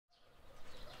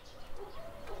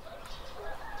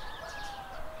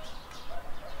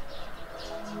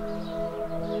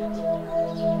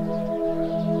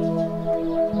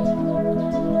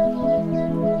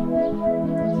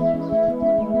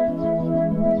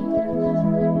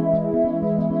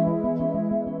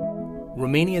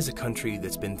Romania is a country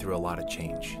that's been through a lot of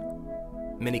change.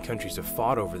 Many countries have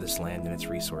fought over this land and its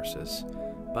resources,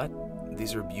 but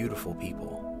these are beautiful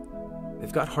people.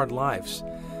 They've got hard lives,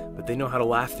 but they know how to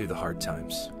laugh through the hard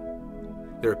times.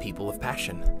 They're a people of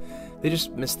passion. They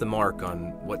just miss the mark on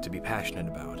what to be passionate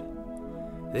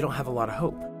about. They don't have a lot of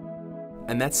hope,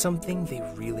 and that's something they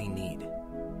really need.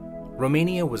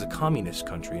 Romania was a communist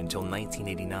country until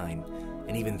 1989,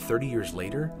 and even 30 years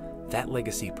later, that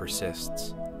legacy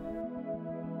persists.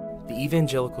 The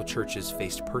evangelical churches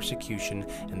faced persecution,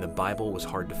 and the Bible was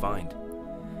hard to find.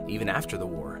 Even after the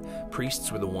war,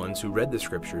 priests were the ones who read the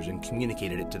scriptures and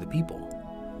communicated it to the people.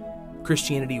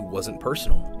 Christianity wasn't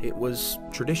personal, it was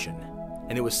tradition,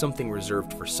 and it was something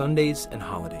reserved for Sundays and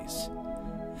holidays.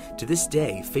 To this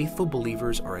day, faithful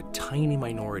believers are a tiny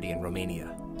minority in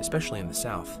Romania, especially in the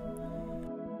south.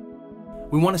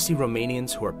 We want to see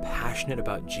Romanians who are passionate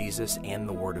about Jesus and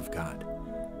the Word of God.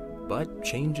 But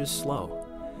change is slow,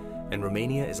 and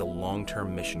Romania is a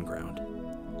long-term mission ground.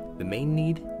 The main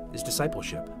need is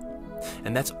discipleship,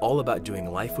 and that's all about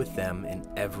doing life with them in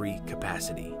every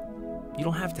capacity. You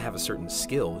don't have to have a certain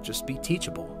skill, just be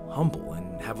teachable, humble,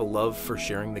 and have a love for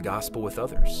sharing the gospel with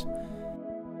others.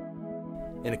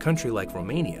 In a country like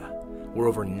Romania, where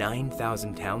over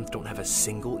 9,000 towns don't have a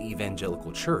single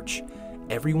evangelical church,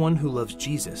 everyone who loves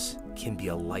Jesus can be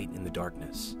a light in the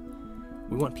darkness.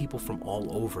 We want people from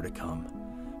all over to come,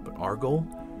 but our goal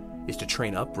is to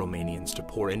train up Romanians to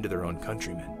pour into their own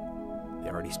countrymen. They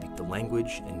already speak the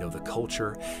language and know the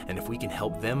culture, and if we can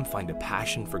help them find a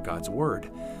passion for God's Word,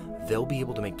 they'll be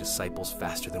able to make disciples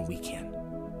faster than we can.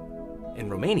 In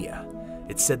Romania,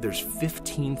 it's said there's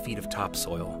 15 feet of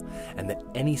topsoil, and that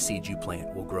any seed you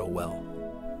plant will grow well.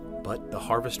 But the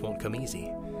harvest won't come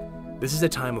easy. This is a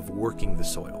time of working the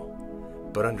soil,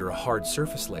 but under a hard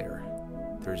surface layer,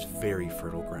 there's very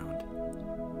fertile ground.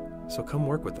 So come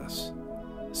work with us.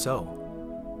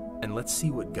 Sow, and let's see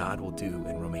what God will do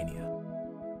in Romania.